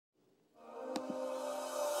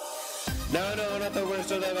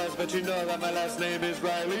of us, but you know that my last name is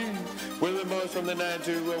Riley. We're the most from the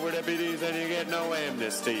 9-2 over deputies, and you get no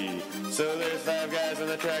amnesty. So there's 5 guys on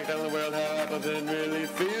the track telling the world how Appleton really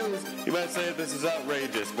feels. You might say this is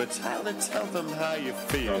outrageous, but Tyler, tell them how you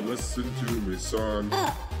feel. Now listen to me, son.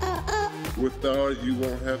 Without you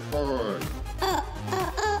won't have fun.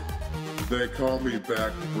 They call me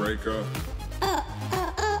backbreaker.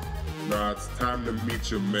 Now it's time to meet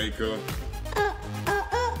your maker.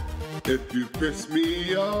 If you piss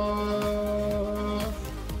me off,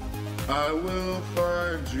 I will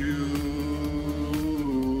find you.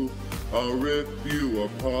 I'll rip you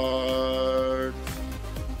apart.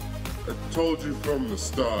 I told you from the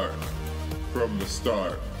start.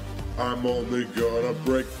 I'm only gonna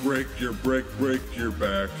break your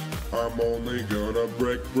back. I'm only gonna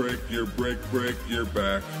break your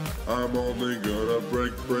back. I'm only gonna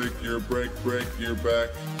break your back.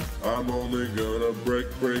 I'm only gonna break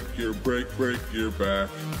your back.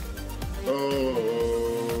 Oh,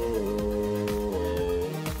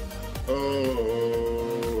 oh,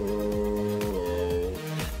 oh.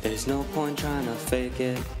 There's no point trying to fake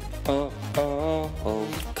it. Oh, oh, oh,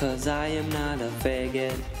 'cause I am not a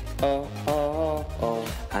faggot. Oh, oh, oh,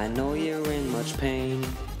 I know you're in much pain.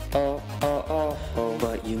 Oh, oh, oh, oh,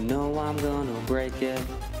 but you know I'm gonna break it.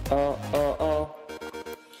 Oh, oh, oh.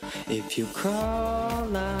 If you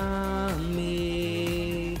crawl on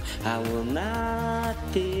me, I will not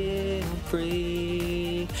feel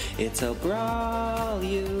free. It's a brawl,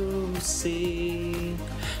 you see.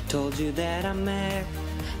 Told you that I'm mad,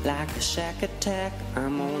 like a shack attack.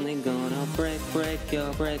 I'm only gonna break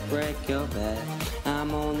your back.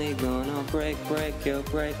 I'm only gonna break your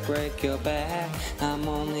back. I'm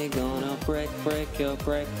only gonna break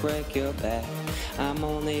your back. I'm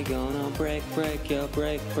only gonna break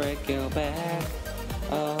your back.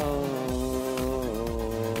 Oh.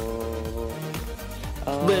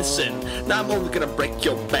 Listen, now I'm only gonna break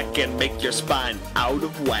your back and make your spine out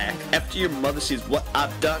of whack. After your mother sees what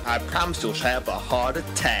I've done, I promise you'll have a heart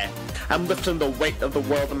attack. I'm lifting the weight of the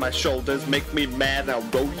world on my shoulders. Make me mad, I'll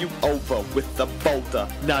roll you over with a boulder.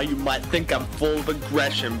 Now you might think I'm full of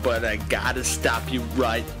aggression, but I gotta stop you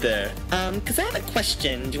right there. 'Cause I have a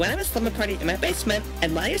question. Do you want to have a slumber party in my basement?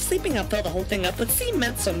 And while you're sleeping, I'll fill the whole thing up with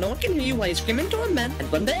cement so no one can hear you while you scream and torment.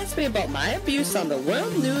 And when they ask me about my abuse on the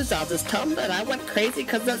world news, I'll just tell them that I went crazy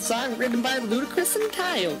because that song written by Ludacris and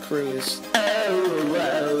Tayo Cruz.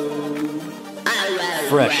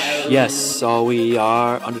 Fresh, yes, all we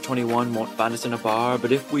are. Under 21 won't find us in a bar,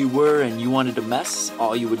 but if we were and you wanted to mess,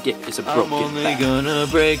 all you would get is a broken back. I'm only gonna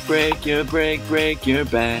break your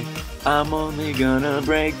back. I'm only gonna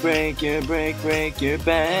break your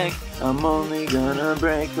back. I'm only gonna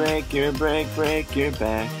break your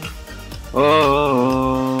back.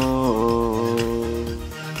 Oh.